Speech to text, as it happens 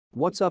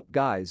What's up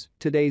guys,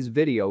 today's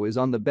video is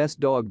on the best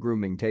dog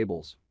grooming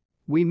tables.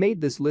 We made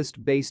this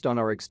list based on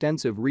our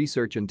extensive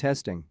research and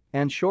testing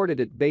and shorted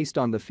it based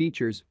on the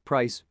features,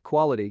 price,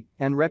 quality,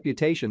 and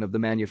reputation of the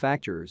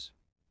manufacturers.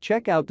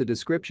 Check out the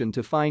description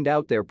to find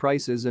out their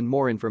prices and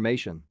more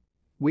information.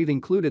 We've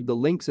included the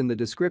links in the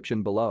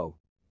description below.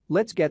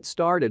 Let's get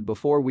started.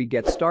 Before we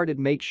get started,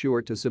 make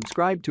sure to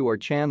subscribe to our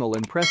channel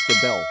and press the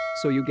bell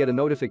so you get a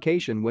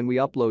notification when we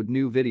upload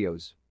new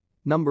videos.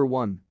 Number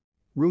 1.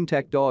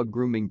 RoomTech Dog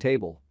Grooming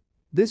Table.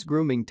 This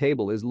grooming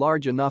table is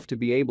large enough to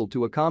be able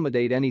to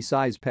accommodate any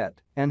size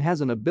pet and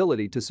has an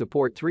ability to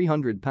support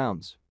 300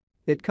 pounds.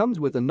 It comes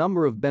with a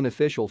number of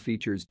beneficial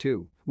features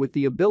too, with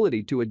the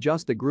ability to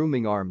adjust the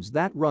grooming arms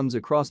that runs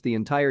across the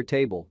entire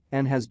table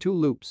and has 2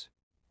 loops.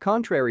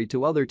 Contrary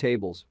to other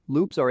tables,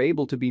 loops are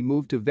able to be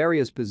moved to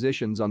various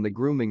positions on the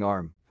grooming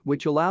arm,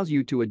 which allows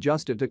you to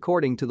adjust it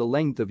according to the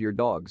length of your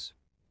dogs.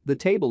 The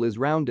table is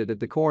rounded at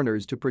the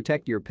corners to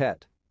protect your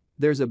pet.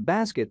 There's a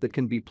basket that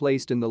can be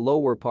placed in the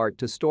lower part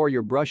to store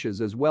your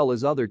brushes as well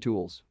as other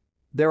tools.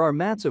 There are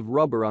mats of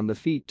rubber on the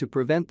feet to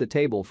prevent the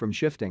table from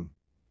shifting.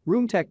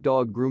 RoomTech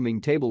Dog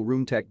Grooming Table.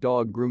 RoomTech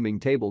Dog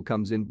Grooming Table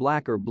comes in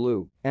black or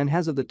blue and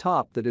has at the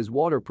top that is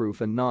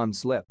waterproof and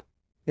non-slip.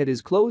 It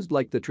is closed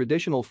like the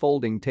traditional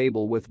folding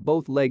table with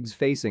both legs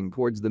facing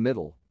towards the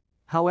middle.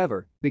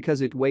 However,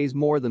 because it weighs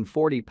more than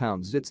 40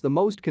 pounds, it's the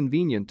most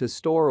convenient to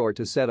store or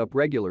to set up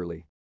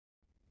regularly.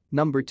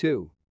 Number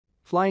 2.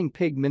 Flying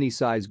Pig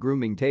Mini-Size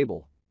Grooming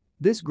Table.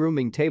 This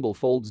grooming table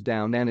folds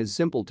down and is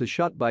simple to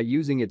shut by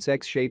using its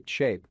X-shaped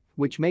shape,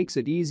 which makes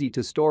it easy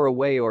to store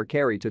away or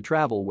carry to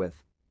travel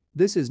with.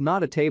 This is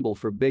not a table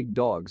for big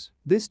dogs.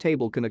 This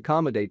table can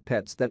accommodate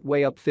pets that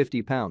weigh up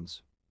 50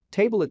 pounds.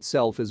 Table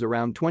itself is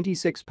around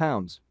 26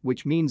 pounds,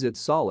 which means it's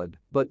solid,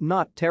 but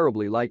not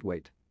terribly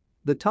lightweight.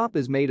 The top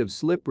is made of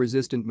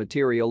slip-resistant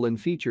material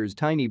and features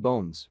tiny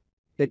bones.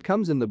 It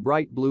comes in the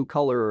bright blue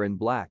color or in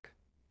black.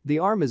 The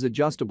arm is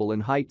adjustable in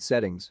height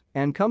settings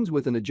and comes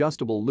with an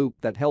adjustable loop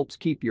that helps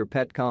keep your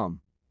pet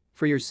calm.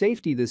 For your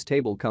safety, this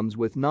table comes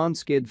with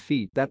non-skid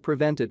feet that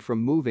prevent it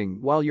from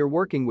moving while you're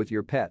working with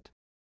your pet.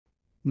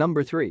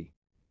 Number 3.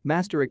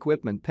 Master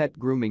Equipment Pet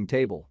Grooming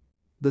Table.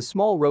 The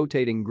small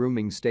rotating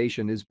grooming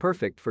station is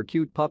perfect for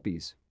cute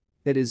puppies.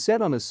 It is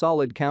set on a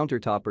solid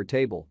countertop or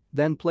table,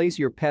 then place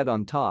your pet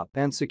on top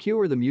and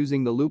secure them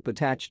using the loop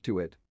attached to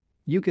it.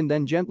 You can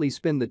then gently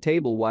spin the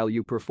table while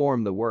you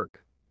perform the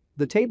work.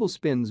 The table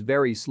spins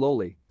very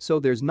slowly, so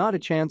there's not a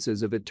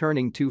chances of it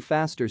turning too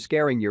fast or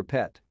scaring your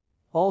pet.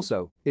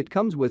 Also, it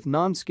comes with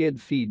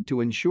non-skid feet to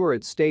ensure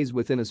it stays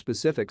within a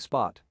specific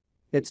spot.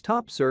 Its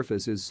top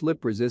surface is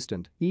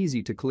slip-resistant,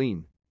 easy to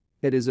clean.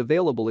 It is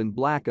available in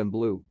black and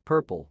blue,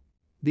 purple.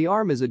 The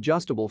arm is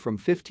adjustable from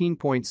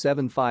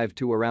 15.75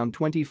 to around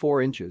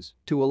 24 inches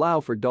to allow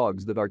for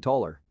dogs that are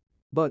taller.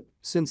 But,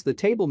 since the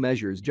table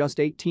measures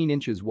just 18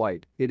 inches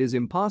wide, it is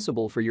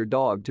impossible for your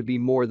dog to be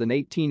more than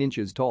 18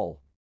 inches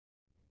tall.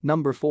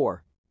 Number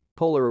 4.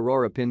 Polar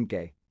Aurora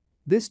Pinke.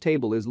 This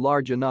table is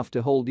large enough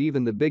to hold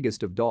even the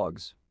biggest of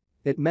dogs.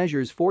 It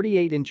measures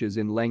 48 inches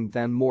in length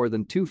and more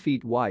than 2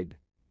 feet wide.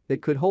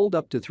 It could hold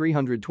up to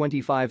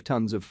 325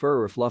 tons of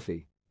fur or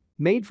fluffy.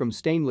 Made from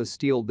stainless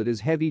steel that is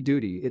heavy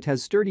duty, it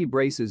has sturdy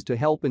braces to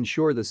help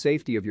ensure the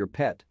safety of your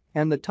pet,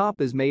 and the top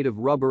is made of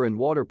rubber and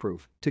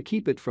waterproof to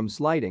keep it from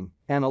sliding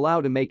and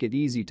allow to make it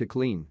easy to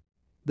clean.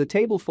 The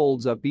table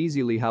folds up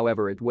easily,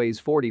 however it weighs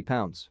 40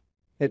 pounds.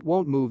 It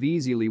won't move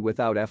easily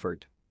without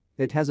effort.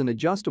 It has an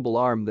adjustable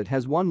arm that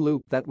has 1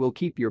 loop that will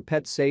keep your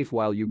pet safe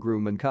while you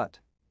groom and cut.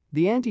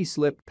 The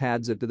anti-slip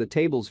pads at the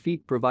table's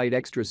feet provide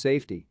extra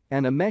safety,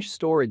 and a mesh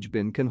storage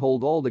bin can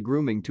hold all the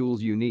grooming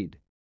tools you need.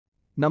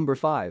 Number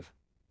 5.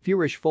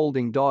 Furish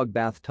Folding Dog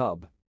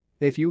Bathtub.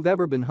 If you've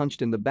ever been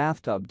hunched in the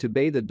bathtub to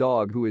bathe a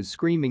dog who is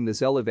screaming,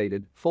 this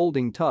elevated,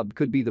 folding tub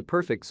could be the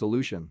perfect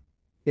solution.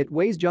 It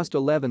weighs just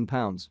 11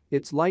 pounds,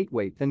 it's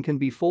lightweight and can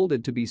be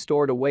folded to be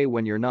stored away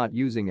when you're not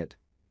using it.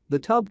 The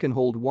tub can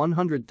hold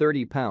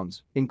 130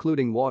 pounds,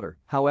 including water.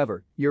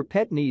 However, your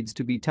pet needs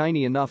to be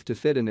tiny enough to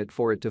fit in it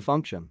for it to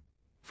function.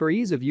 For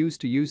ease of use,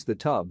 to use the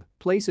tub,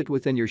 place it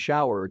within your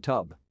shower or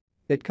tub.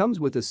 It comes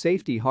with a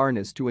safety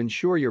harness to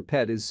ensure your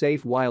pet is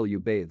safe while you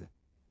bathe.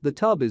 The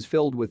tub is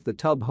filled with the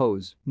tub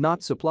hose,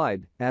 not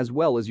supplied, as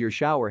well as your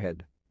shower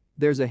head.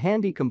 There's a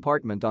handy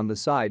compartment on the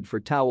side for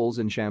towels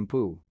and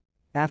shampoo.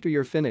 After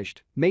you're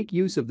finished, make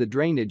use of the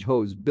drainage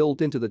hose built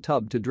into the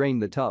tub to drain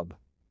the tub.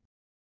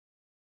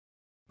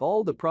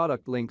 All the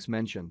product links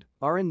mentioned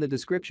are in the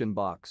description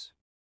box.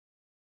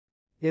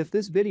 If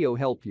this video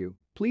helped you,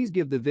 please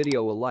give the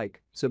video a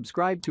like,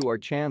 subscribe to our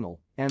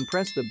channel, and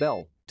press the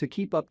bell to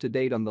keep up to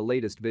date on the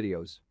latest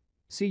videos.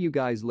 See you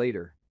guys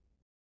later.